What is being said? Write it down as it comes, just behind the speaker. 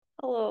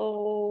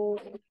Hello.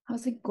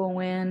 How's it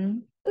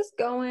going? It's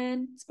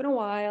going. It's been a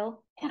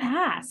while. It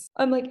has.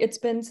 I'm like, it's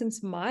been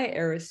since my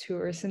Eras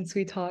tour since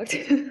we talked.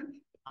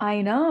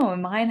 I know.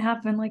 Mine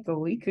happened like a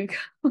week ago.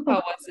 How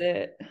It was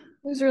it?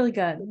 was really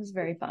good. It was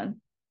very fun.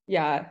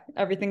 Yeah,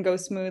 everything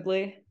goes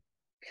smoothly.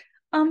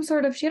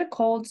 Sort of. She had a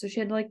cold, so she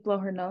had to like blow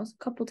her nose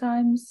a couple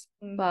times,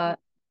 but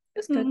it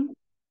was good.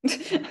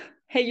 Mhm.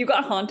 Hey, you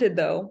got haunted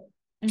though.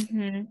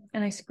 And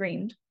I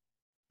screamed.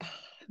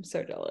 I'm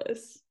so jealous.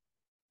 Yes.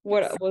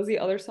 What was the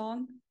other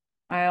song?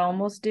 I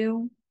almost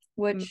do,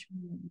 which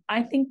Mhm.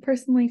 I think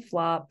personally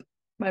flop.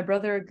 My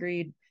brother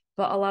agreed,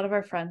 but a lot of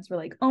our friends were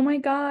like, "Oh my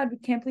God, we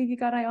can't believe you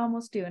got I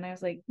almost do." And I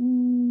was like,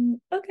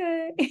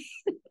 okay.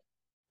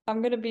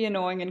 I'm gonna be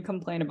annoying and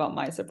complain about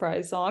my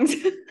surprise songs.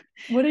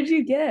 What did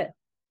you get?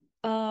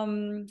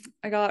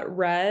 I got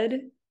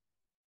Red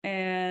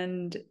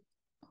and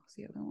what was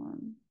the other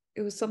one?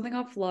 It was something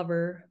off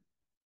Lover.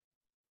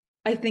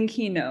 I think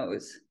he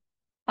knows.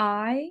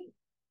 I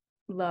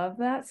love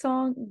that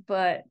song,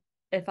 but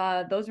if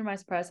those were my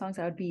surprise songs,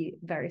 I would be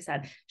very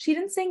sad. She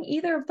didn't sing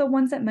either of the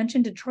ones that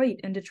mentioned Detroit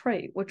in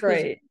Detroit, which was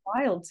Right.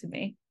 wild to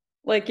me.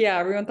 Like, yeah,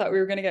 everyone thought we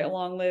were gonna get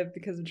long live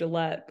because of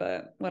Gillette,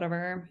 but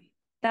whatever.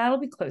 That'll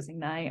be closing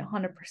night,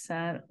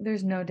 100%.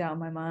 There's no doubt in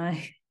my mind.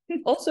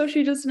 Also,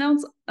 she just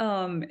announced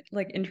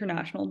like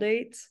international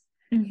dates.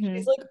 She's hmm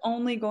like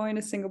only going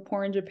to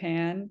Singapore and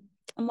Japan.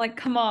 I'm like,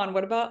 come on,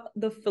 what about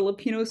the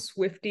Filipino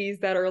Swifties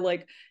that are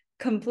like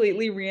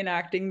completely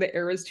reenacting the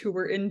Eras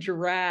tour in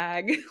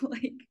drag?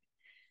 Like,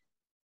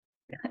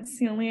 That's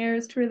the only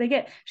Eras tour they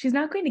get. She's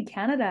not going to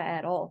Canada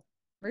at all.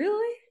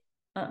 really?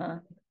 Uh-uh.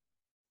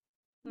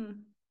 Hmm.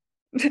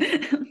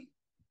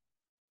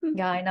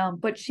 Yeah, I know.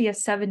 But she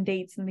has 7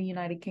 dates in the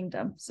United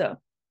Kingdom. So,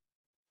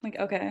 Like,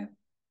 okay.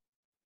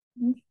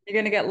 mm, You're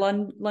gonna get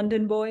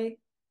London Boy?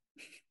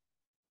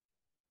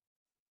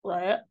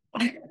 what?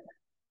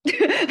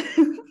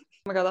 Oh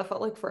my God, that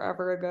felt like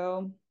forever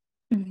ago.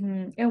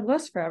 It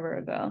was forever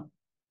ago.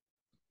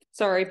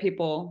 Sorry,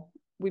 people.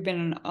 We've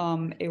been in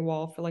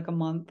AWOL for like a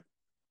month,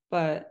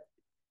 but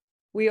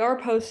we are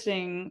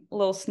posting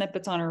little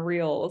snippets on our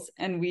reels,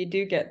 and we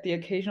do get the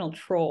occasional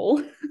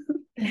troll.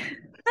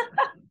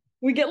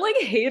 We get like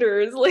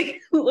haters,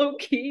 like low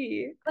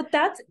key. But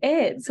that's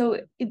it. So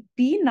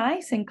be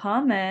nice and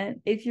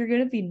comment if you're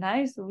gonna be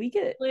nice. We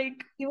get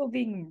Like people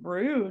being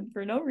rude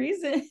for no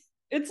reason.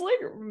 it's like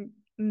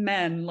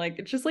men, like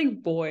it's just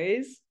like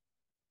boys.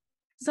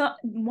 So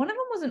one of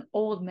them was an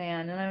old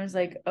man, and I was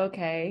like,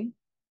 okay.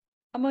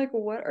 I'm like,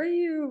 what are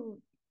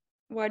you?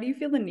 Why do you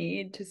feel the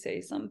need to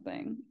say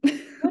something?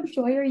 What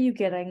joy are you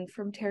getting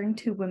from tearing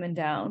two women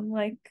down?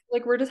 Like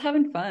Like we're just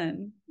having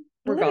fun.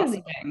 We're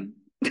literally. gossiping.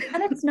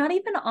 And it's not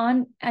even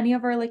on any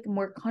of our like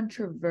more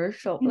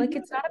controversial, like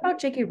it's not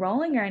about JK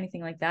Rowling or anything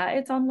like that.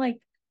 It's on like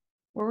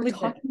where we're Like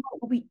talking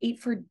about what we ate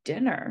for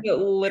dinner. yeah,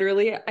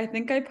 literally, I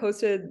think I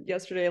posted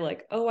yesterday,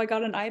 like, oh, I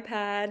got an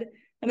iPad.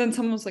 And then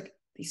someone was like,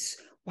 these,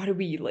 why do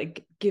we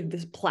like give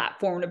this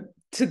platform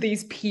to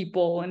these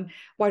people? And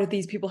why do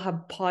these people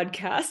have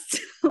podcasts?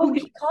 Oh,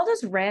 he called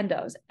us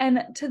randos.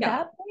 And to Yeah,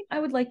 that point, I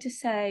would like to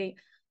say,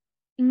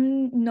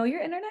 know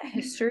your internet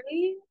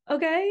history,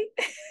 okay?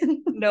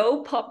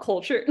 no pop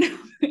culture.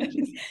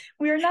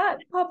 We are not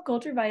pop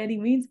culture by any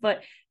means,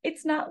 but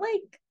it's not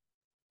like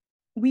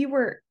we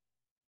were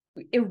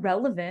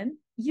irrelevant,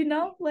 you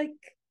know? Like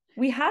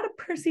we had a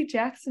Percy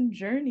Jackson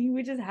journey.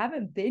 We just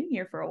haven't been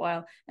here for a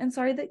while. And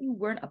sorry that you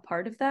weren't a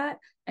part of that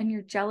and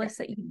you're jealous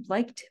that you'd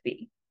like to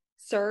be.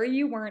 Sorry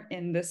you weren't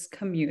in this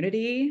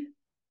community,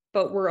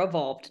 but we're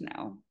evolved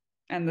now.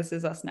 And this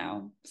is us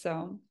now.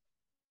 So,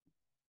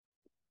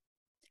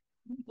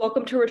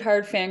 welcome to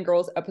Retired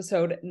Fangirls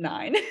episode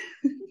 9.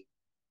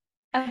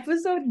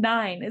 Episode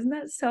 9. Isn't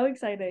that so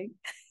exciting?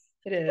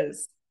 It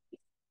is.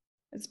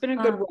 It's been a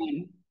good Um,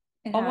 run.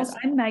 it has. Almost,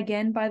 I'm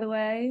Megan, by the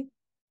way.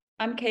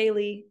 I'm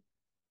Kaylee.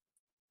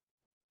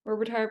 We're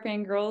Retired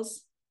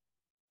Fangirls.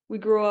 We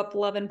grew up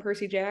loving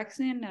Percy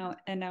Jackson now,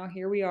 and now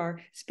here we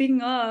are.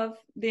 Speaking of,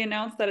 they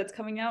announced that it's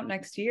coming out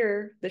next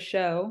year, the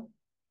show.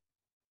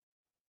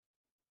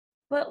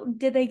 Well,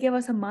 did they give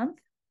us a month?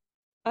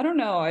 I don't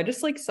know. I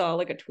just like saw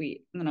like a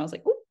tweet and then I was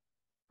like, "Ooh."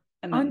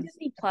 And On then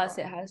Disney Plus,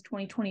 it has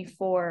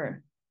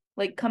 2024,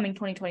 like coming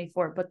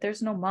 2024, but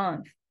there's no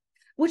month.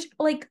 Which,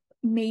 like,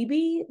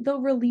 maybe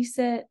they'll release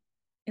it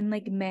in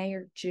like May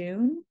or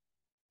June.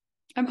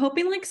 I'm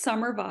hoping like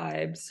summer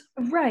vibes.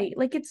 Right.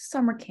 Like it's a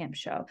summer camp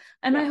show.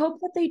 And I Yeah. hope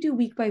that they do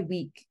week by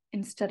week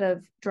instead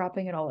of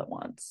dropping it all at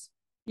once.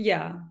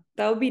 Yeah,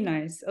 that would be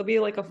nice. It'll be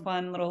like a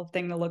fun little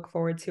thing to look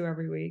forward to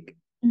every week.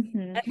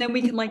 And then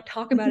we We, can like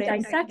talk we about can it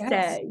and dissect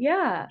digest. it.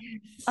 Yeah.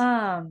 Yes.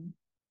 Um,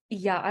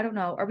 yeah, I don't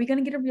know. Are we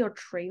gonna get a real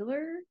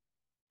trailer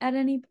at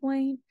any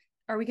point?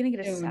 Are we gonna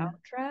get a Soon.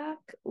 soundtrack?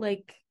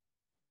 Like,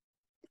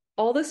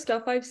 All the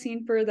stuff I've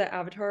seen for the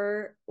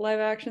Avatar live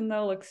action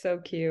though looks so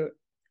cute.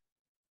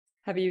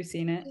 Have you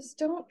seen it? just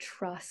don't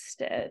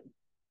trust it.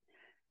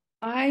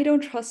 I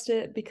don't trust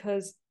it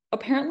because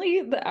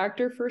apparently the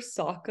actor for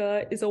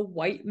Sokka is a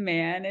white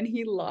man and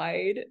he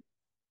lied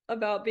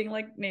about being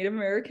like Native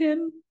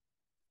American.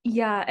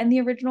 Yeah, and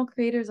the original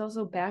creators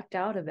also backed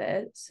out of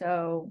it.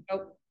 So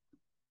Nope.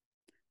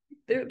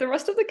 The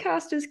rest of the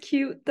cast is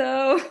cute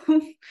though.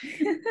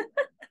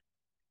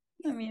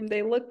 I mean,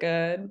 they look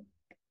good.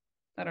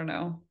 I don't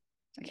know.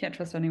 I can't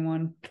trust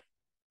anyone.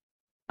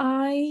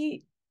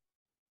 I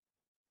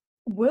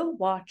will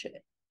watch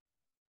it,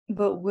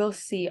 but we'll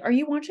see. Are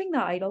you watching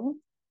The Idol?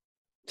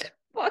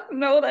 Fuck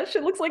no, that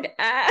shit looks like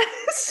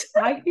ass.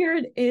 I hear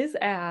it is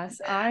ass.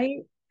 I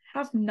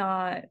have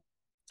not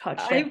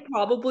touched it. I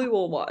probably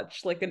will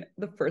watch like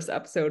the first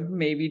episode,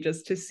 maybe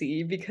just to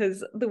see,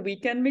 because The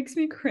Weeknd makes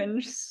me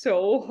cringe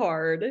so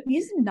hard.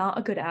 He's not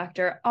a good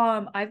actor.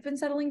 I've been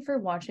settling for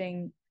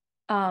watching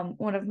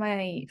one of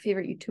my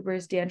favorite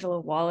YouTubers, D'Angelo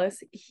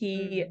Wallace.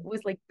 He Mm.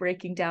 was like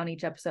breaking down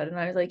each episode, and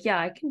I was like, yeah,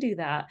 I can do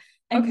that.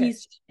 And Okay.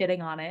 he's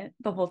shitting on it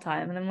the whole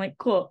time. And I'm like,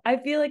 cool. I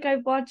feel like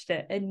I've watched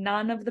it and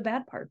none of the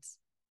bad parts.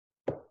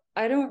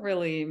 I don't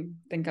really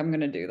think I'm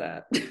gonna do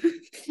that.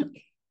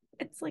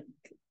 It's like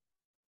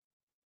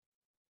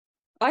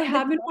I the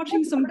have been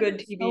watching some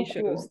good is TV so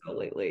shows cool. though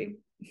lately.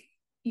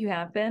 You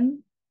have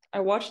been? I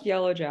watched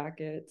Yellow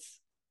Jackets.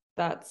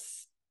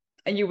 That's,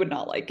 and you would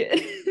not like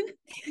it.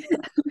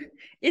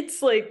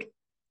 It's like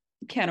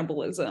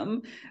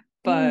cannibalism,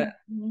 but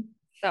Mm-hmm.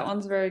 that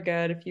one's very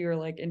good if you're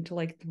like into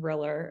like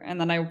thriller.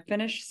 And then I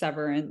finished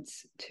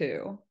Severance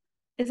too.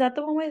 Is that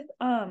the one with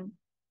Ben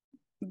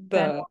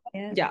The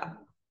Wyatt? Yeah,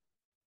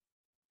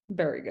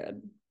 very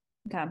good.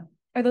 Okay.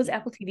 Are those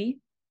Apple TV?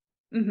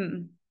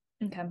 Hmm.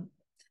 Okay.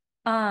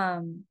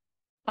 Um,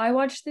 I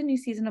watched the new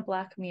season of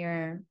Black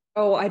Mirror.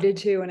 Oh, I did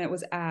too, and it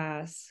was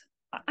ass.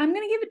 I'm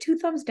gonna give it two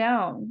thumbs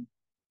down.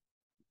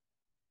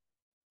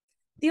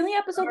 The only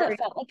episode that Sorry.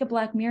 felt like a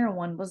Black Mirror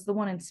one was the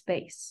one in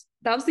space.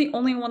 That was the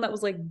only one that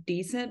was like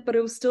decent, but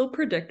it was still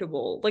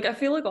predictable. Like I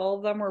feel like all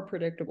of them were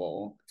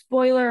predictable.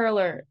 Spoiler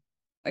alert.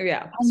 Oh,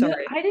 yeah, I knew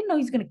sorry. I didn't know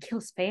he was gonna kill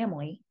his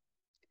family.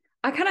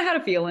 I kind of had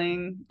a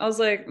feeling. I was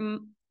like,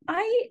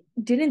 I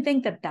didn't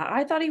think that.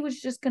 I thought he was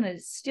just gonna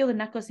steal the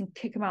necklace and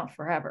kick him out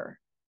forever.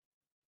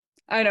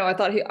 I know. I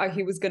thought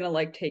he was gonna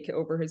like take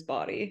over his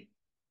body.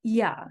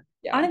 Yeah. I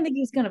Yeah. didn't think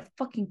he was gonna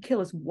fucking kill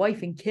his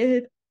wife and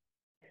kid.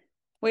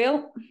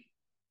 Well,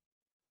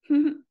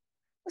 the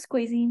That's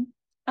crazy.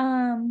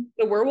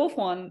 werewolf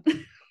one.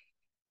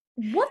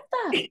 What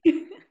the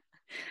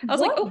I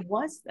was like, what oh,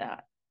 was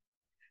that?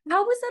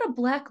 How was that a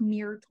Black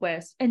Mirror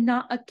twist and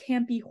not a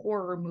campy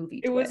horror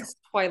movie it was twist?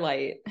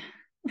 Twilight.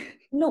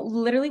 No,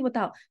 literally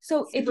without.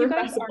 So if you Super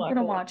guys massive aren't black gonna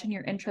hole. watch and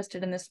you're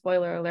interested in this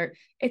spoiler alert,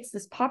 it's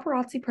this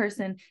paparazzi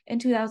person in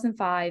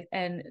 2005,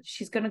 and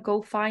she's gonna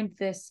go find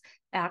this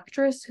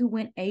actress who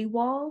went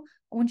AWOL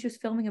when she was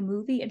filming a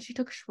movie, and she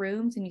took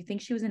shrooms, and you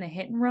think she was in a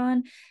hit and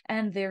run,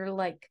 and they're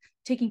like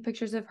taking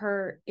pictures of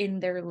her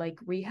in their like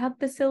rehab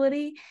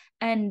facility,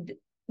 and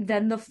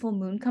then the full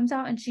moon comes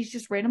out, and she's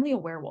just randomly a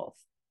werewolf.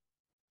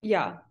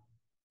 Yeah.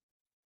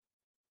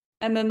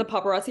 And then the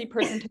paparazzi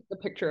person takes a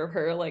picture of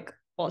her like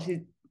while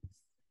she's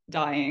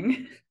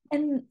dying.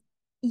 And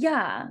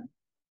yeah,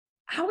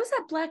 how is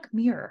that Black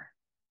Mirror?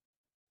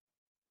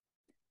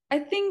 I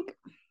think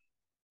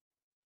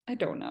I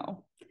don't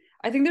know.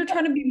 I think they're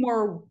trying to be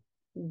more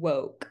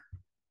woke.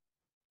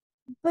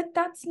 But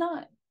that's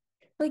not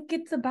like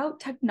it's about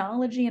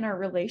technology and our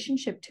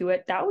relationship to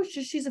it. That was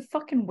just she's a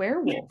fucking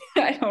werewolf.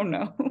 I don't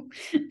know.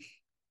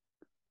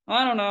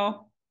 I don't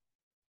know.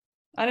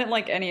 I didn't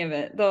like any of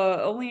it.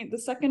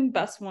 The second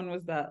best one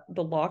was that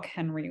the Lock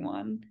Henry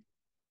one.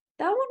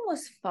 That one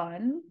was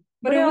fun,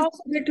 But but it it was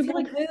also didn't feel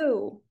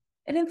predictable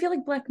like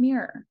too. Black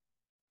Mirror.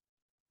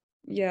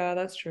 Yeah,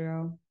 that's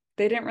true.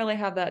 They didn't really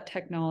have that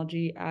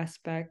technology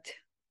aspect.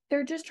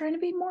 They're just trying to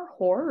be more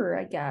horror,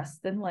 I guess,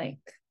 than like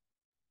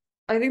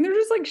I think they're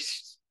just like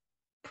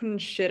putting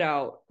shit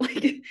out.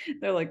 Like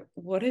they're like,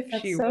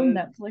 that's so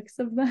Netflix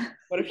of them.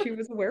 what if she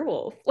was a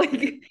werewolf? Like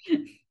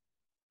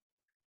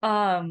they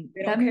don't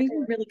That care. made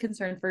me really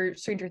concerned for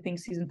Stranger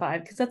Things season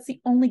 5 because that's the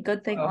only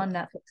good thing Oh. on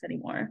Netflix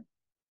anymore.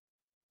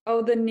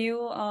 Oh, the new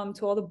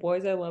To All the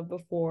Boys I Loved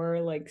Before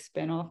like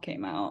spinoff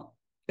came out.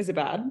 Is it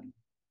bad?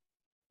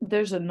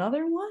 There's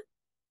another one?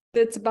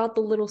 It's about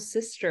the little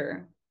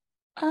sister.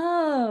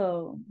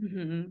 Oh,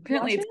 Apparently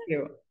watch it's it.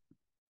 cute.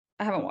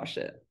 I haven't watched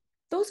it.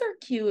 Those are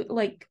cute.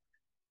 Like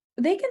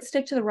they can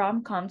stick to the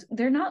rom-coms.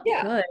 They're not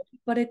Yeah. good,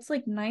 but it's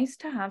like nice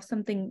to have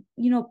something,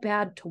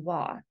 bad to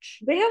watch.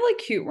 They have like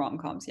cute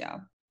rom-coms, yeah.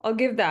 I'll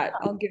give that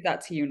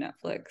to you,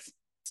 Netflix.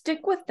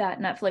 Stick with that,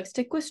 Netflix.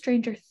 Stick with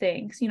Stranger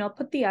Things.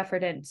 Put the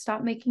effort in.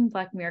 Stop making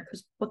Black Mirror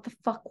because what the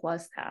fuck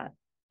was that?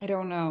 I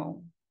don't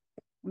know.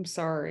 I'm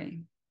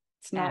sorry.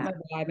 It's not my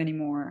Yeah. vibe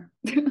anymore.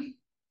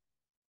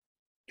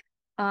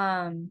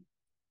 Um,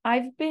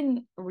 I've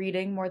been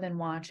reading more than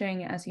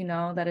watching, as you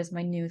know, that is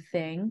my new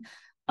thing.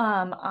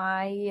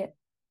 I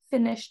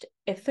finished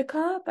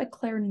Ithaca by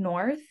Claire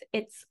North.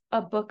 It's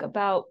a book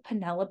about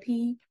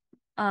Penelope,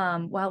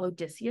 while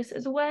Odysseus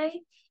is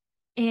away.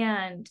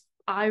 And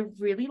I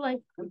really like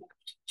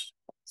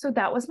so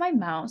that was my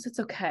mouse. It's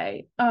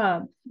okay.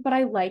 But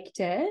I liked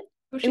it.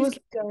 Oh, It she's was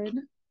cute. good.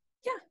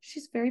 Yeah,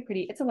 she's very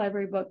pretty. It's a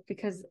library book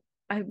because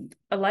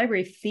a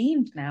library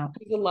themed now.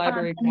 He's a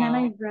library And then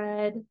I cat.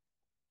 read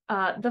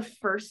the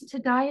first to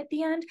die at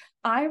the end.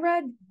 I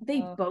read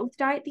they Oh. both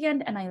die at the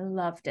end, and I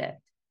loved it.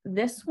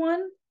 This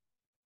one,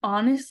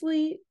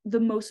 honestly, the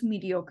most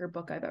mediocre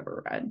book I've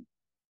ever read.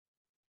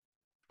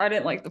 I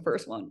didn't like the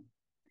first one.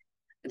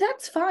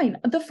 That's fine.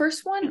 The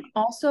first one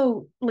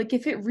also, like,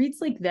 if it reads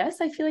like this,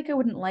 I feel like I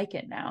wouldn't like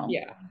it now.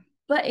 Yeah.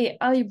 But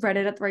I read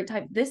it at the right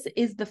time. This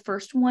is the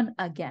first one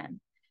again,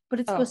 but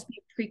it's supposed Oh. to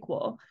be a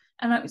prequel.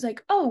 And I was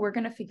like, oh, we're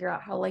gonna figure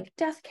out how like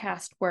Death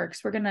Cast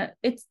works.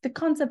 It's the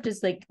concept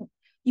is like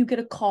you get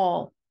a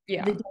call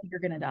Yeah. the day you're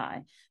gonna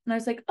die. And I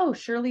was like, oh,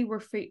 surely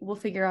we'll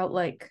figure out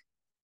like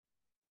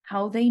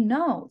how they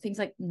know things.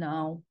 Like,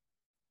 no,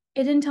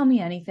 it didn't tell me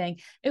anything.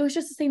 It was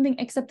just the same thing,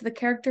 except the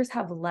characters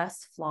have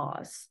less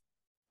flaws.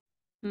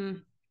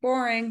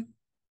 Boring.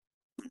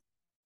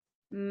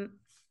 Mm.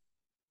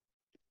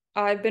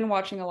 I've been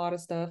watching a lot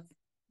of stuff.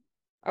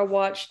 I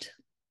watched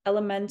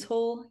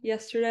Elemental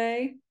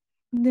yesterday.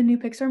 The new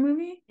Pixar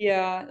movie?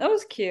 Yeah, that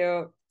was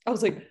cute. I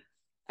was like,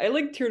 I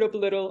like teared up a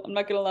little, I'm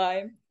not gonna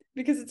lie,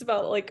 because it's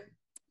about like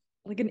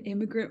an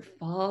immigrant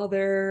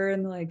father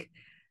and like,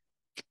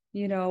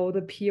 you know,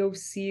 the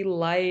POC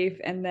life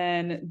and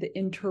then the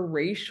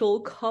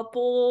interracial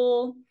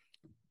couple.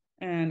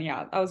 And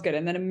yeah, that was good.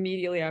 And then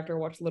immediately after I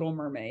watched Little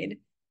Mermaid.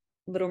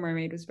 Little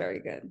Mermaid was very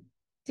good.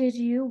 Did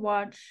you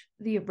watch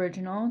the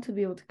original to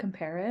be able to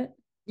compare it?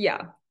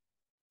 Yeah.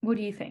 What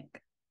do you think?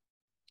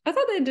 I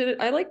thought they did it.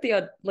 I like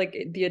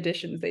the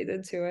additions they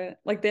did to it.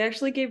 Like they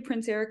actually gave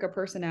Prince Eric a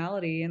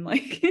personality and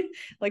like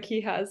like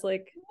he has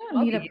like You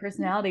don't need a hobbies.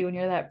 personality when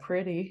you're that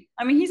pretty.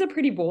 I mean, he's a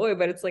pretty boy,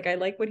 but it's like I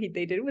like what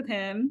they did with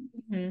him.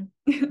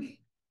 Mm-hmm.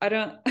 I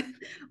don't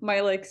my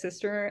like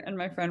sister and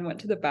my friend went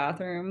to the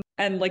bathroom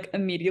and like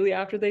immediately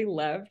after they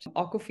left,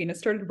 Aquafina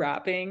started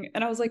rapping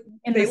and I was like,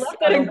 In the they left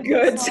at a Scuttlebutt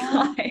good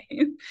song,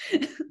 time.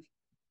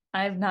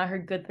 I have not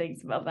heard good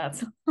things about that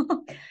song.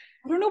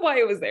 I don't know why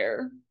it was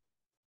there.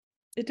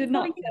 It did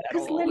not fit at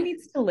Because all. Lynn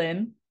needs to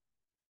Lynn.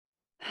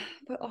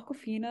 But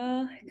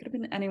Aquafina, it could have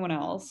been anyone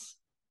else.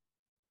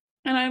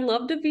 And I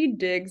love David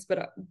Diggs,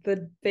 but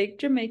the fake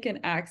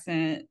Jamaican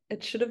accent,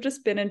 it should have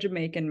just been a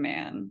Jamaican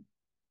man,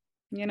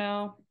 you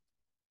know?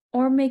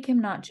 Or make him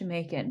not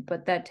Jamaican,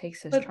 but that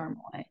takes his But charm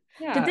away.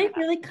 Did yeah. they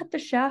really cut the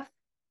chef?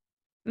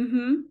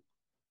 Mm-hmm.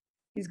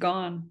 He's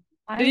gone.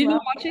 I Did you not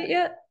love watch that. it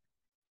yet?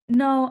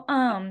 No,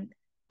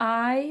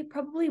 I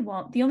probably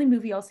won't. The only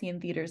movie I'll see in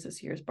theaters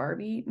this year is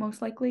Barbie,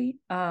 most likely.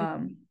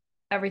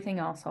 Everything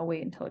else I'll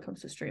wait until it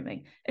comes to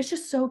streaming. It's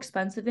just so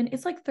expensive, and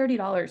it's like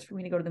 $30 for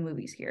me to go to the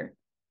movies here.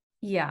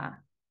 Yeah.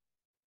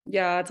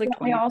 Yeah, it's like I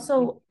 20.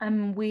 also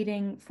am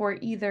waiting for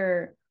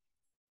either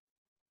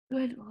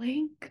Good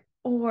Link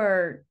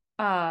or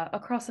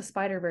Across the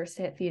Spider-Verse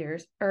to hit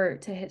theaters or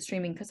to hit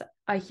streaming because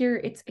I hear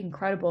it's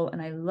incredible and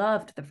I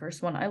loved the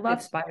first one. I love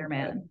It's so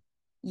Spider-Man. good.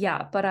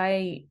 Yeah, but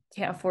I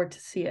can't afford to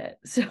see it.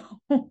 So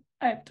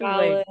I have to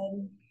wait.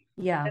 Alan,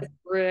 Yeah. it's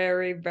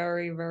very,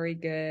 very, very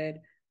good.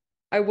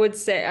 I would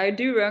say I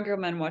do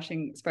recommend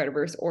watching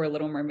Spider-Verse or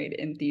Little Mermaid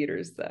in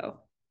theaters though,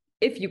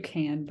 if you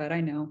can, but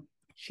I know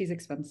she's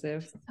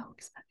expensive. So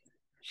expensive.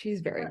 She's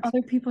very expensive.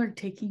 Other people are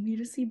taking me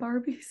to see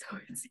Barbie, so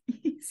it's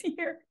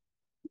easier.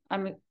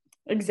 I'm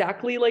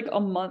exactly like a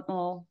month.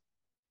 Oh,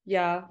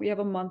 yeah, we have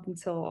a month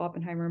until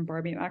Oppenheimer and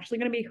Barbie. I'm actually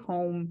gonna be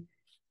home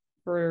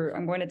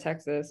I'm going to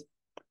Texas.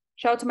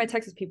 Shout out to my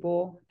Texas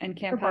people and For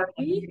Camp Happy.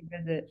 I'm Barbie?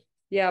 gonna visit.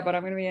 Yeah, but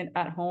I'm gonna be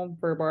at home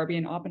for Barbie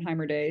and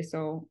Oppenheimer Day,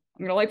 so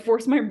I'm gonna like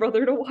force my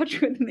brother to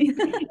watch with me.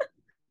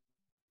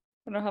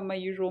 I don't have my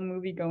usual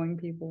movie going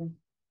people.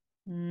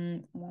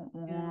 Wah,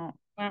 Yeah.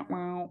 wah.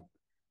 Wow,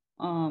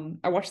 wow.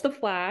 I watched The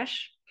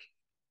Flash.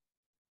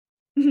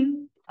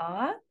 It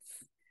Thoughts?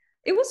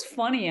 was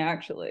funny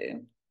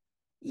actually.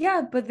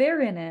 Yeah, but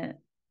they're in it.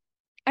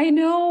 I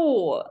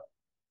know.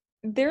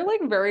 They're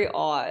like very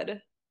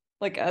odd.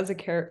 Like as a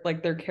character,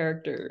 like their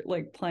character,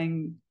 like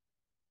playing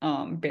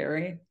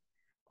Barry.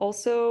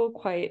 Also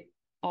quite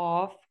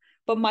off.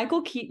 But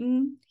Michael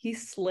Keaton, he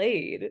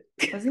slayed.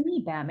 Wasn't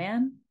he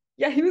Batman?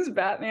 Yeah, he was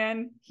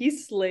Batman. He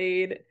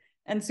slayed.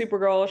 And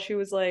Supergirl, she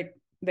was like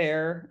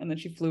there and then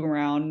she flew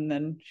around and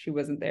then she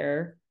wasn't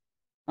there.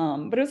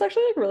 But it was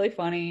actually like really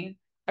funny.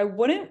 I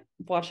wouldn't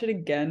watch it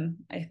again.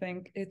 I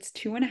think it's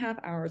 2.5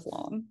 hours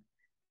long.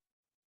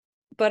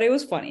 But it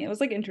was funny. It was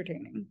like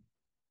entertaining.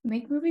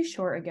 Make movies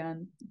short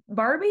again.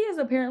 Barbie is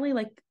apparently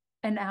like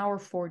an hour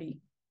 40.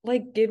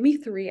 Like, give me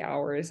 3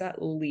 hours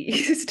at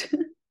least.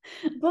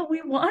 But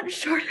we want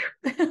shorter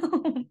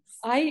films.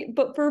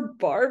 But for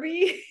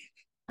Barbie,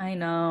 I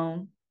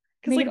know.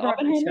 because Make like it a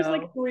Broadway Oppenheimer's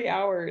like show. 3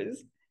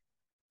 hours.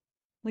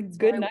 Like, That's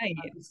good why night.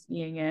 I'm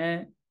seeing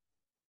it.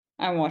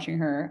 I'm watching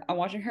her. I'm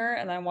watching her,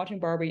 and then I'm watching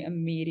Barbie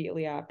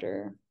immediately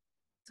after.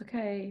 It's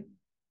okay.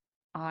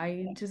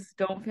 I just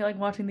don't feel like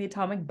watching the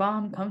atomic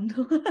bomb come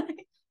to life.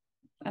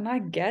 And I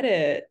get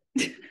it.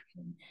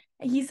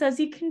 He says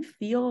you can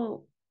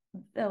feel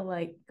the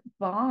like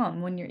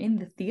bomb when you're in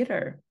the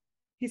theater.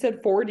 He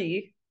said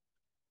 40.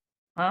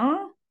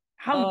 Huh?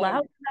 How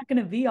loud is that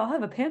gonna be? I'll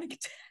have a panic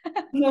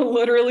attack. No,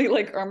 literally,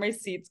 like, are my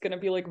seats gonna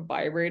be like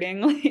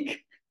vibrating?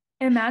 Like,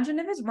 Imagine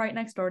if it's right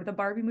next door to the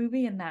Barbie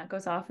movie and that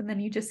goes off, and then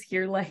you just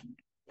hear like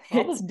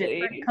hits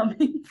different probably.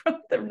 coming from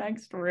the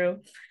next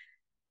room.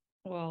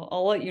 Well,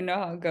 I'll let you know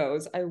how it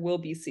goes. I will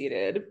be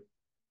seated,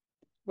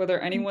 whether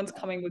anyone's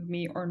coming with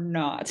me or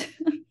not.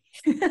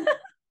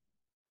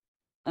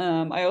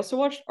 I also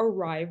watched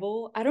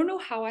Arrival. I don't know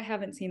how I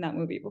haven't seen that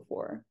movie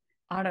before.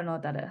 I don't know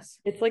what that is.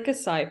 It's like a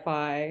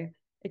sci-fi.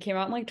 It came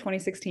out in like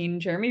 2016.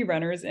 Jeremy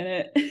Renner's in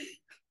it.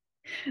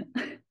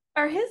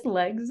 Are his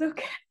legs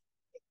okay?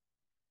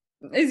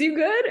 Is he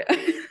good?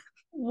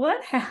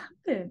 What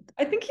happened?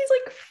 I think he's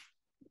like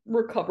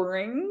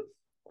recovering?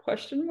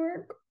 Question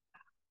mark.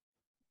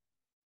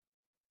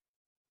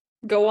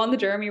 Go on the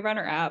Jeremy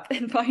Renner app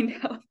and find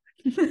out.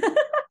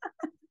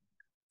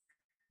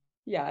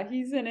 Yeah,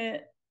 he's in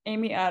it.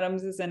 Amy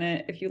Adams is in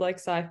it. If you like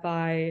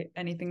sci-fi,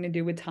 anything to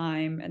do with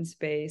time and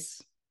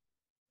space,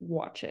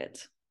 watch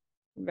it.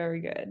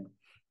 Very good.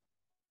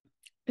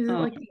 Is it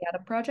like the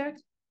Adam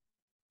Project?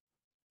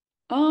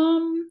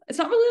 It's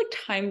not really like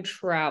time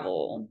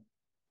travel.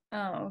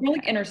 Oh, More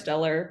like okay.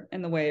 Interstellar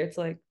in the way it's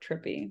like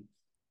trippy.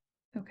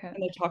 Okay.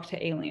 And they talk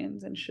to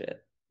aliens and shit.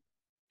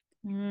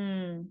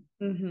 Hmm.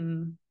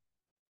 Mm-hmm.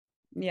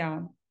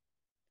 Yeah.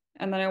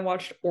 And then I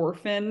watched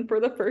Orphan for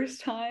the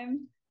first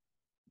time.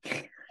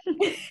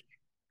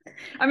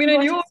 I mean, You I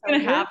watch knew it what was gonna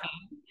sober? happen,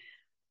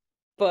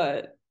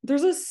 but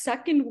there's a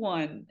second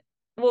one.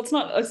 Well, it's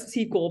not a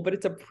sequel, but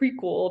it's a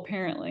prequel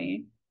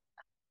apparently.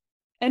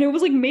 And it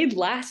was like made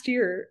last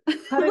year.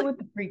 Cut it with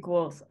the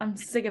prequels. I'm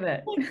sick of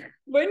it. Like,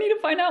 do I need to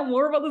find out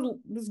more about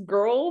this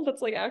girl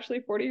that's like actually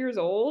 40 years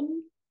old?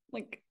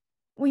 Like,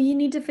 Well, you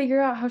need to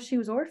figure out how she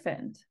was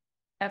orphaned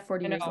at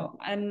 40 I years know, old.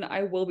 and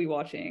I will be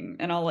watching,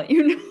 and I'll let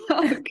you know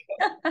how it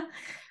goes.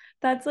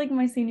 That's like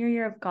my senior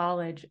year of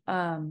college.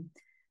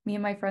 Me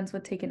and my friends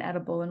would take an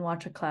edible and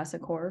watch a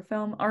classic horror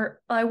film.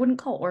 Or I wouldn't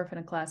call Orphan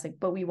a classic,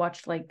 but we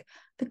watched like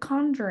The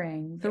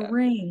Conjuring, The Yeah,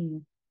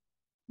 Ring.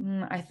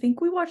 I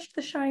think we watched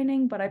The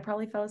Shining, but I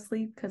probably fell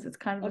asleep because it's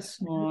kind of a that's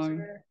long.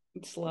 snoozer.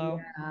 It's slow.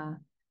 Yeah.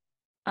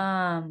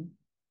 Um,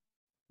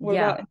 What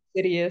yeah. about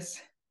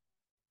Insidious?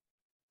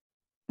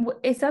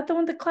 Is that the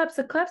one that claps?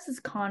 The claps is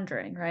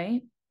Conjuring,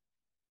 right?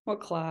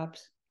 What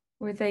claps?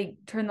 Where they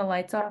turn the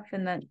lights off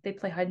and then they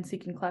play hide and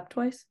seek and clap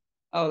twice.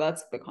 Oh,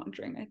 that's The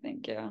Conjuring, I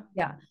think. Yeah,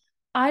 Yeah.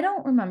 I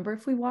don't remember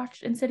if we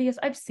watched Insidious.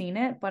 I've seen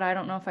it, but I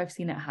don't know if I've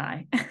seen it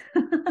high.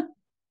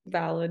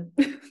 valid.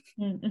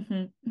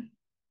 Mm-hmm.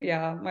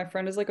 Yeah, my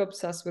friend is like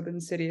obsessed with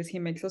Insidious. He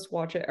makes us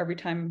watch it every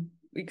time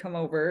we come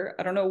over.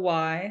 I don't know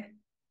why.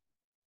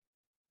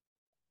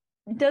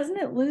 Doesn't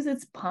it lose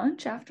its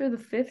punch after the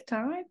fifth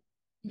time?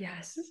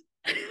 Yes.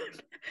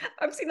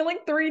 I've seen it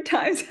like 3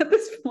 times at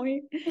this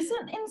point.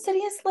 Isn't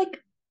Insidious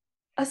like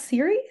a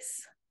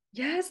series?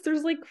 Yes,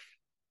 there's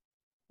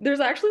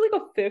actually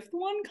like a fifth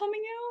one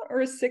coming out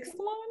or a sixth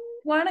one.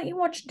 Why don't you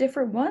watch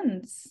different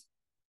ones?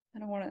 I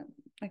don't want to,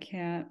 I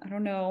can't. I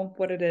don't know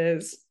what it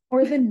is.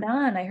 Or The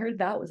Nun. I heard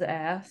that was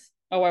ass.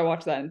 Oh, I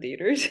watched that in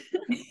theaters.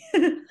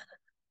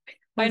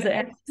 Was it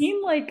I've ass?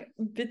 seen like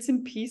bits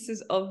and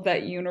pieces of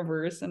that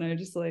universe, and I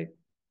just like,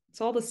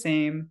 it's all the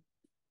same.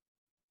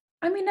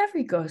 I mean,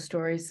 every ghost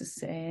story is the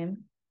same.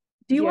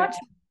 Do you Yeah. watch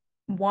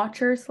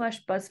Watcher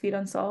slash BuzzFeed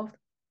Unsolved?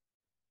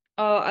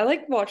 I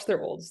like watch their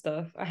old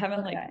stuff. I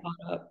haven't like Okay.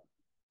 caught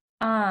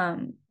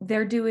up.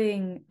 They're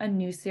doing a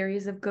new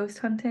series of ghost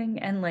hunting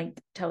and like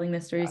telling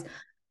mysteries.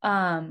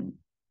 Um,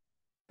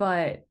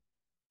 but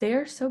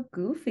they're so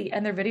goofy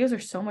and their videos are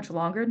so much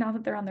longer now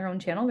that they're on their own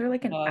channel. They're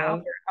like an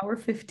hour, hour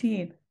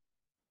 15.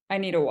 I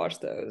need to watch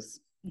those.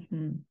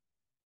 Mhm.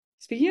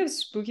 Speaking of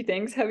spooky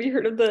things, have you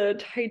heard of the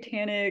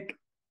Titanic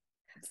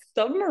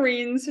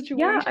submarine Yeah,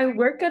 situation? I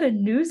work at a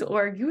news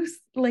org. It was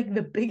like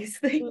the biggest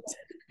thing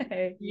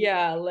today.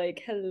 Yeah,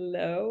 like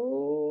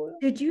hello.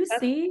 Did you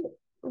That's see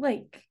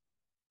like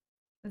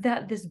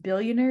that this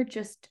billionaire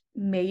just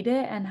made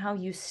it and how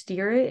you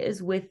steer it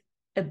is with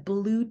a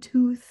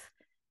Bluetooth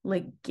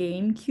like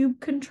GameCube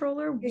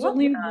controller? there's What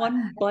only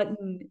one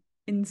button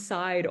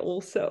inside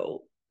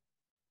also.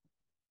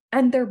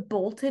 and they're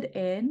bolted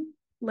in.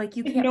 Like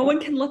you Like, can't no one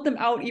open. can let them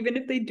out even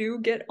if they do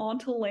get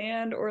onto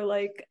land or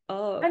like I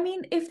up.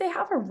 mean, if they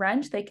have a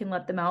wrench, they can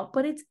let them out,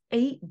 but it's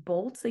 8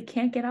 bolts. They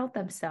can't get out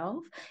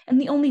themselves. And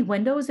the only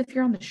window is if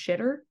you're on the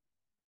shitter.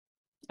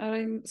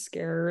 I'm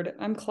scared.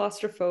 I'm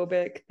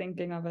claustrophobic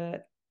thinking of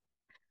it.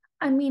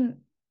 I mean,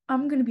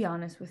 I'm gonna be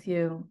honest with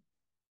you.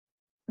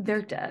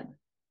 They're dead.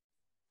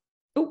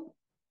 Oh,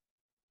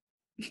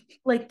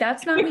 Like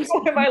that's not me why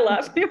am speaking. I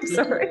laughing? I'm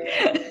sorry.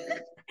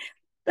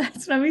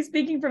 That's not me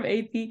speaking from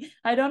AP.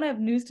 I don't have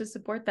news to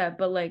support that,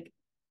 but like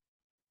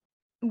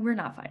we're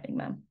not finding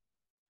them.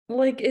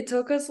 Like it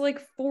took us like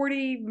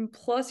 40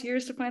 plus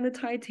years to find the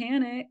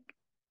Titanic,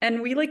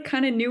 and we like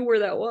kind of knew where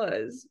that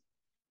was.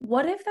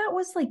 What if that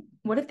was like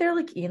what if they're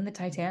like in the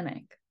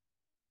Titanic?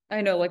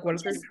 I know, like what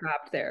if they're Just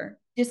trapped there?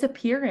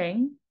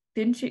 disappearing.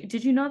 Did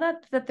you know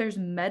that there's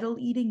metal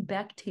eating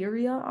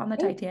bacteria on the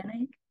Oh,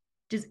 Titanic?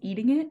 Just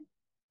eating it?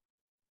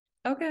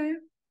 Okay.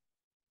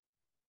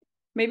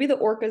 Maybe the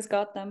orcas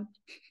got them.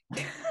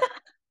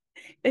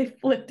 They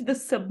flipped the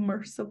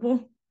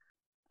submersible.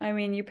 I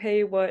mean, you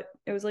pay what?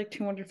 It was like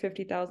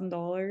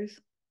 $250,000.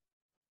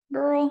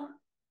 Girl,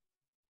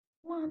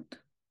 What?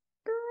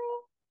 girl,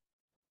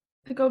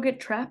 To go get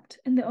trapped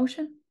in the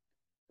ocean?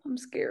 I'm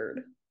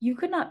scared. You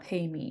could not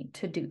pay me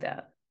to do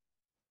that.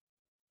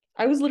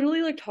 I was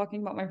literally like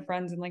talking about my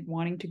friends and like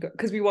wanting to go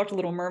because we watched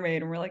Little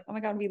Mermaid and we're like, oh my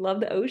God, we love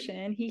the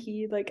ocean. Hee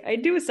hee. Like I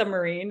do a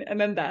submarine. And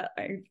then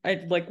I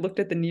like looked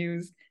at the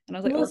news and I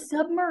was like, Well, a oh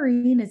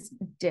submarine is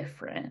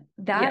different.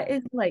 yeah, That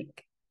is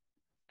like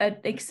an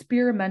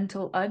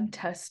experimental,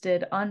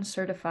 untested,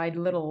 uncertified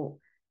little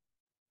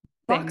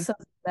thing. box of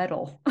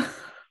metal.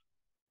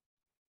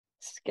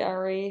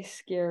 Scary,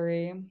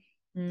 scary.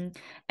 Mm.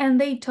 And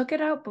they took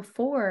it out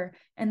before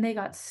and they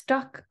got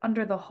stuck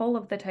under the hull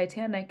of the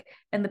Titanic,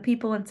 and the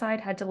people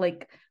inside had to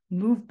like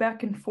move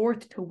back and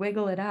forth to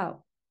wiggle it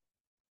out.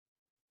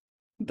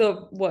 The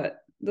what?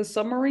 The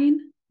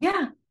submarine?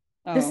 Yeah,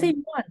 the Oh,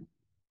 same one.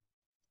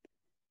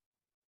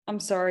 I'm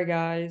sorry,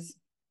 guys.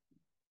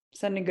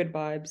 Sending good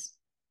vibes,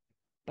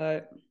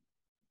 but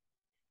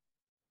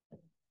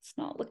it's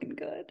not looking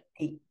good.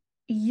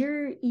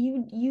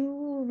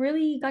 You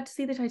really got to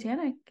see the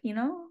Titanic, you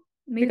know?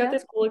 I Maybe got the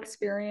that's full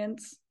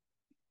experience.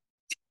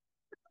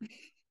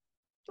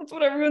 That's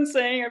what everyone's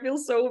saying. I feel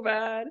so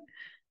bad.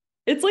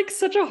 It's like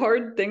such a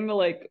hard thing to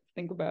like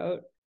think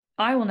about.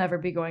 I will never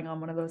be going on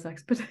one of those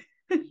expeditions.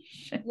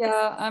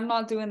 Yeah, I'm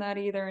not doing that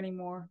either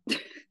anymore.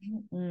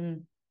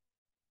 Mm-mm.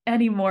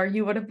 Anymore,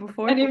 you would have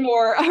before.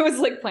 Anymore. I was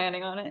like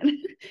planning on it.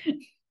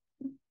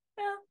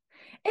 Yeah.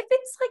 If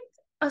it's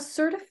like a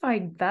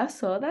certified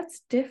vessel,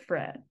 that's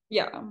different.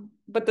 Yeah,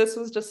 but this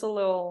was just a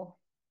little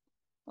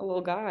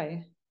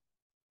guy.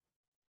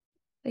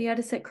 You had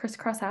to sit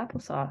crisscross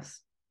applesauce.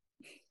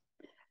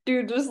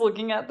 Dude, just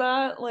looking at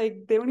that,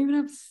 like they don't even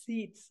have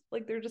seats.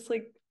 Like they're just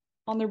like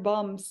on their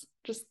bums.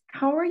 Just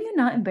How are you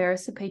not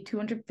embarrassed to pay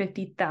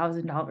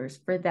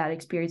 $250,000 for that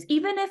experience,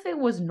 even if it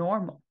was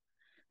normal?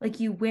 Like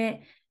you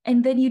went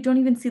and then you don't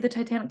even see the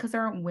Titanic because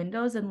there aren't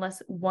windows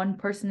unless one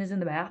person is in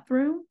the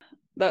bathroom.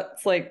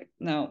 that's like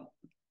no.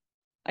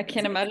 I It's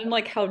can't imagine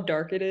like how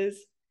dark it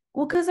is.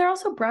 well, because they're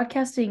also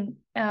broadcasting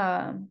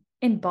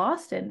in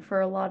Boston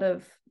for a lot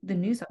of the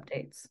news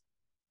updates.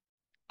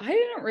 I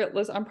didn't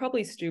realize I'm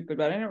probably stupid,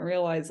 but I didn't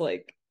realize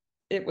like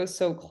it was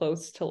so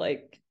close to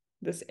like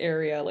this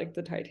area, like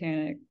the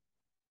Titanic.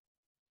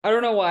 I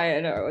don't know why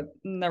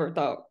never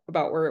thought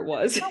about where it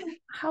was.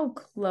 How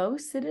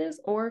close it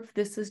is, or if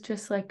this is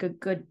just like a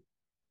good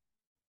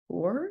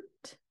port.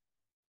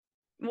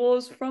 Well, it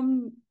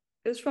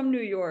was from New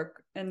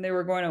York and they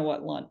were going to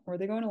what, London? Were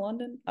they going to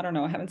London? I don't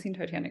know. I haven't seen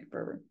Titanic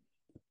forever.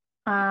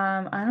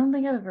 I don't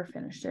think I've ever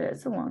finished it.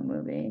 It's a long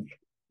movie.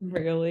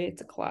 Really?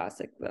 It's a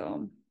classic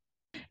though.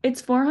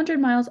 It's 400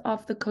 miles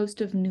off the coast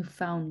of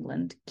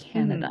Newfoundland, Hmm.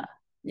 Canada.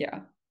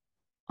 Yeah.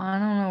 I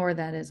don't know where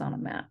that is on a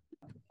map.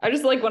 I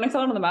just like when I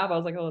saw it on the map, I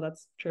was like, oh,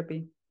 that's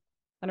trippy.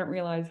 I didn't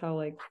realize how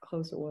like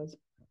close it was.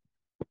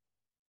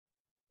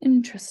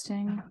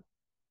 Interesting.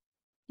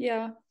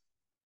 Yeah.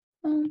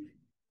 Um,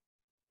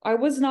 I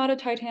was not a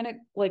Titanic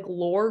like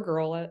lore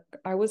girl.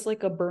 I was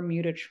like a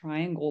Bermuda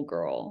Triangle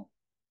girl.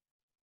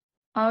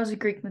 I was a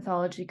Greek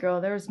mythology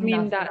girl. There was I mean,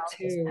 nothing that else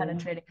as too.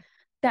 penetrating.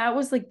 That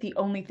was like the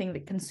only thing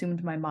that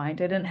consumed my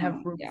mind. I didn't have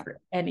No, room yeah, for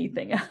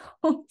anything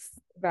else.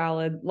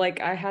 valid. Like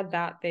I had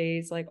that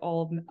phase like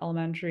all of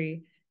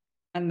elementary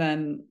and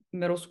then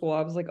middle school.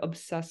 I was like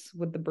obsessed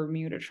with the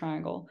Bermuda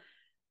Triangle.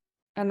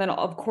 And then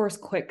of course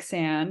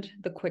quicksand,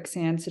 the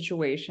quicksand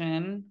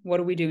situation. What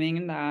are we doing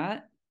in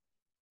that?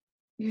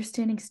 You're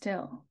standing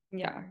still.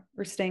 Yeah,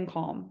 we're staying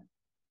calm.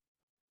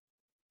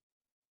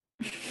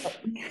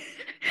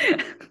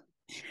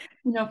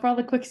 For all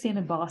the quicksand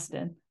in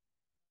Boston.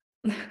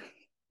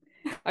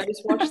 I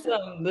just watched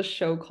the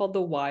show called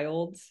The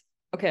Wilds.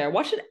 Okay, I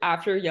watched it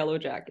after Yellow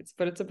Jackets,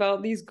 but it's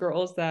about these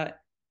girls that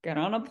get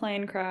on a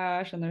plane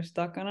crash and they're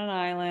stuck on an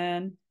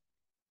island.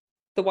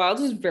 The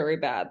Wilds is very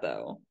bad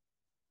though.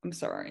 I'm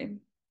sorry.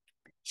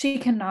 She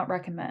cannot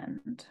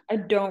recommend. I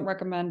don't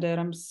recommend it.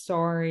 I'm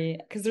sorry.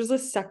 Because there's a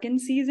second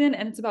season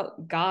and it's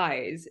about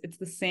guys. It's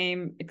the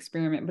same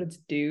experiment, but it's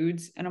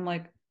dudes. And I'm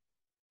like,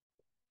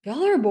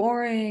 y'all are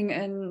boring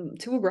and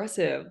too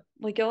aggressive.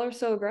 Like, y'all are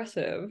so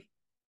aggressive.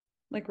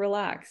 Like,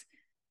 relax.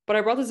 But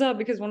I brought this up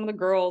because one of the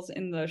girls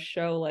in the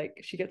show, like,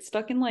 she gets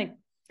stuck in like,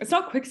 it's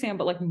not quicksand,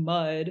 but like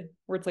mud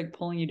where it's like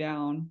pulling you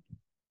down.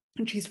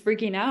 And she's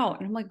freaking out.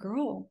 And I'm like,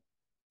 girl,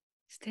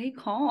 stay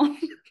calm.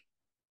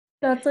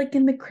 That's like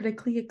in the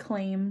critically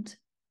acclaimed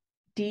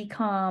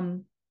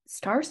decom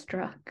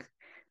Starstruck.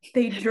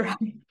 They drive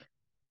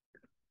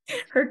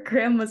her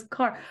grandma's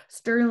car.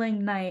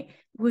 Sterling Knight,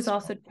 who's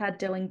also Chad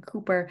Dylan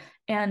Cooper,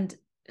 and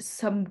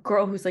some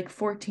girl who's like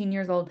 14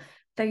 years old.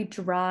 They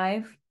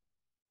drive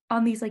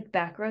on these like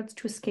back roads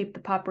to escape the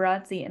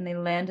paparazzi, and they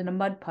land in a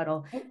mud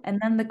puddle. And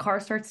then the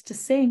car starts to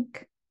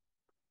sink.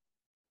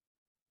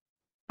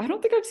 I don't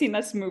think I've seen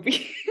this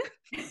movie.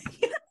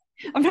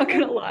 I'm not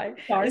gonna lie.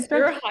 Is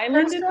there Starstruck? a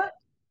Highland in Starstruck?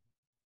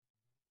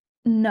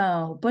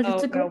 No, but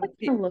it's Oh a girl no.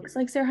 that kind of looks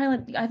like Sarah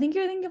Hyland. I think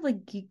you're thinking of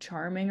like Geek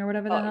Charming or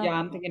whatever the Oh hell. yeah,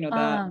 I'm thinking of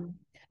that.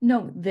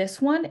 No,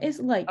 this one is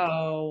like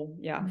Oh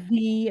yeah.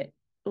 the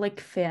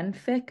like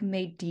fanfic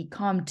made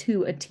DCOM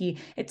to a T.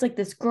 It's like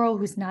this girl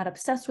who's not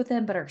obsessed with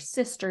him, but her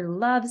sister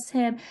loves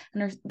him,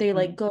 and they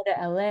like go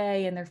to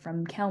LA and they're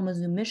from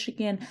Kalamazoo,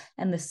 Michigan,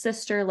 and the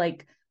sister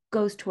like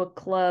goes to a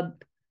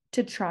club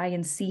to try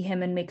and see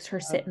him and makes her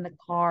sit in the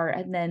car,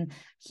 and then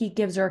he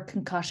gives her a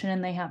concussion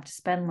and they have to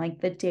spend like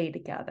the day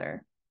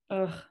together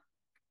Ugh.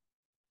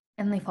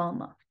 and they fall in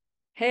love.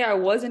 Hey, I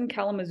was in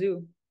Kalamazoo.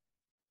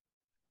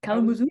 I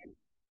was Kalamazoo?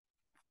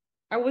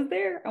 I was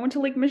there. I went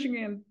to Lake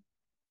Michigan.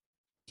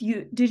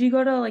 Did you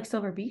go to like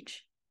Silver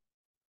Beach?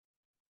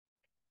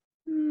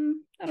 I Do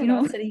you don't know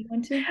know. what city you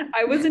went to?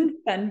 I was in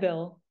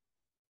Fenville.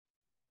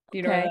 Do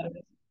you know where Okay. that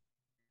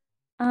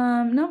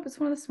is? Nope, it's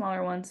one of the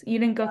smaller ones. You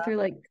didn't go through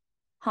like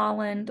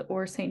Holland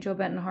or St. Joe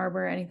Benton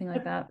Harbor or anything I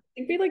like that.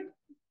 think we like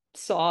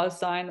saw a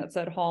sign that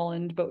said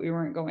Holland, but we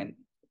weren't going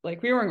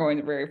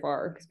very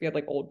far because we had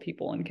like old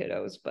people and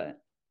kiddos, but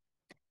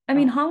I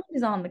mean, um, Holland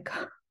is on the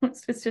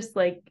coast. It's just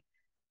like,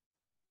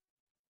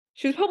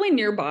 she was probably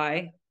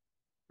nearby.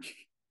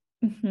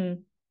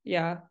 mhm,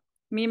 Yeah.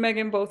 Me and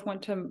Megan both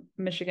went to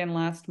Michigan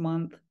last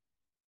month.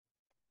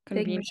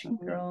 big Michigan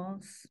Conveniently.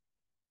 girls.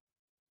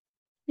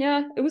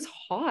 Yeah, it was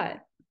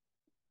hot.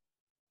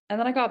 And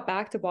then I got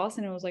back to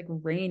Boston and it was like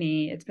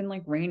rainy. It's been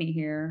like rainy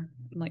here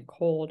and like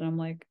cold. And I'm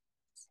like,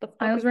 what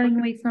the I fuck was is running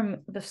away from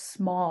the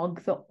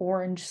smog, the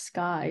orange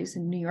skies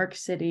in New York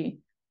City.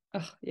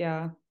 Ugh,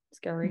 yeah,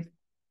 scary.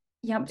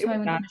 Yep, It so was I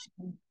went to bad.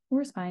 Michigan. It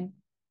was fine.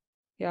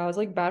 Yeah, it was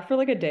like bad for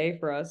like a day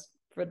for us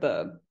for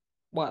the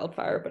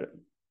wildfire, but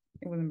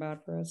it wasn't bad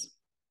for us.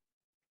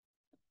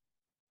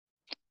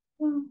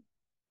 Well,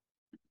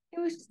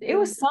 it It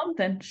was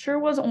something. Sure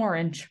was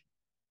orange.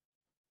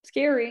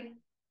 scary.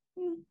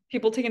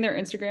 People taking their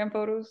Instagram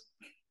photos.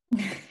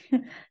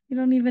 You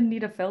don't even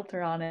need a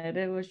filter on it.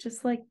 It was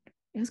just like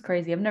it was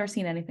crazy. I've never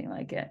seen anything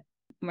like it.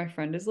 My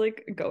friend is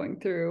like going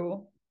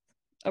through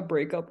a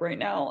breakup right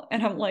now,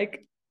 and I'm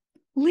like,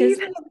 His leave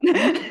has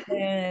him.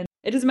 been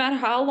It doesn't matter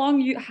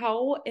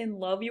how in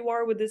love you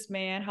are with this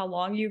man, how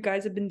long you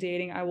guys have been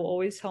dating. I will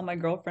always tell my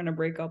girlfriend to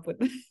break up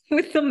with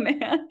with the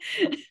man.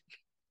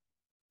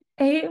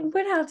 it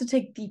would have to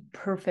take the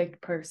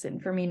perfect person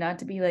for me not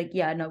to be like,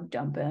 yeah, no,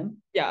 dump him.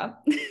 Yeah.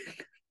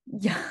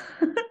 Yeah.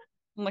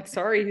 I'm like,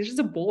 sorry, he's just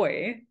a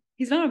boy.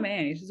 He's not a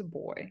man, he's just a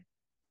boy.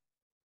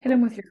 Hit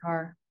him with your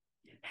car.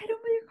 Head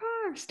over your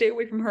car. Stay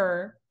away from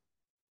her.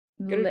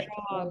 Get a job.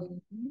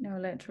 Literally. No,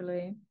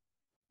 literally.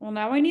 Well,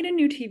 now I need a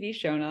new TV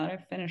show now that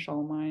I've finished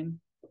all mine.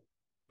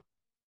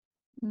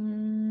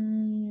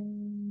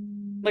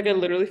 Like I Mm.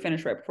 literally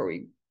finished right before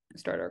we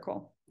start our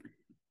call.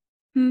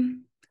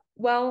 Hmm.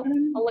 Well,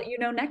 I'll let you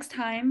know next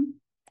time,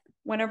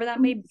 whenever that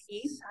may I'm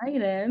be.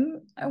 excited.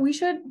 We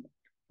should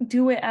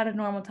do it at a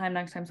normal time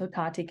next time so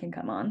Tati can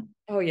come on.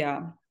 Oh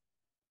yeah.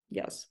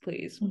 Yes,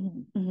 please.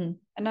 Mm-hmm.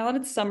 And now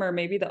that it's summer,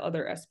 maybe the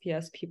other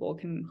SPS people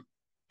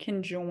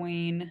can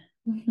join.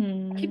 I keep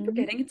Mm-hmm.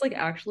 forgetting it's like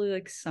actually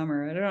like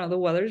summer. I don't know. The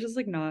weather's just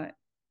like not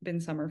been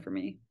summer for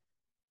me.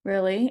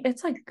 Really?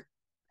 It's like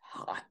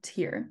hot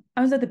here.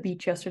 I was at the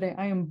beach yesterday.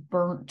 I am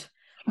burnt.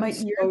 I'm My ears,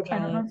 so I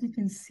don't know jealous. if you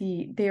can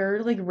see,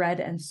 they're like red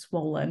and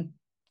swollen.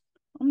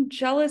 I'm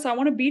jealous. I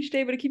want a beach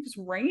day, but it keeps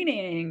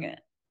raining.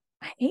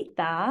 I hate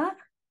that.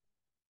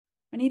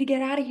 I need to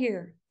get out of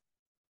here.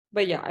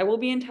 But yeah, I will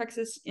be in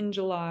Texas in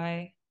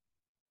July.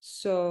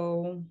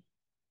 So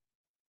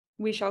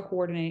we shall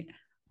coordinate.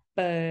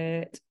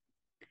 But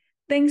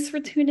thanks for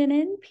tuning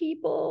in,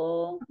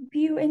 people. Hope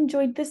you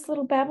enjoyed this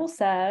little babble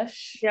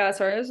sesh. Yeah,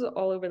 sorry, I was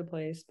all over the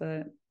place,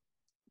 but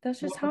That's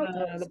just welcome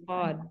how it to goes the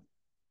sometimes. pod.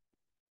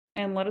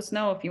 And let us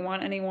know if you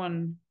want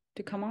anyone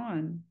to come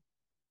on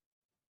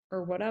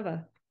or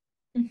whatever,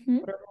 Mm-hmm.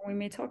 whatever we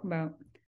may talk about.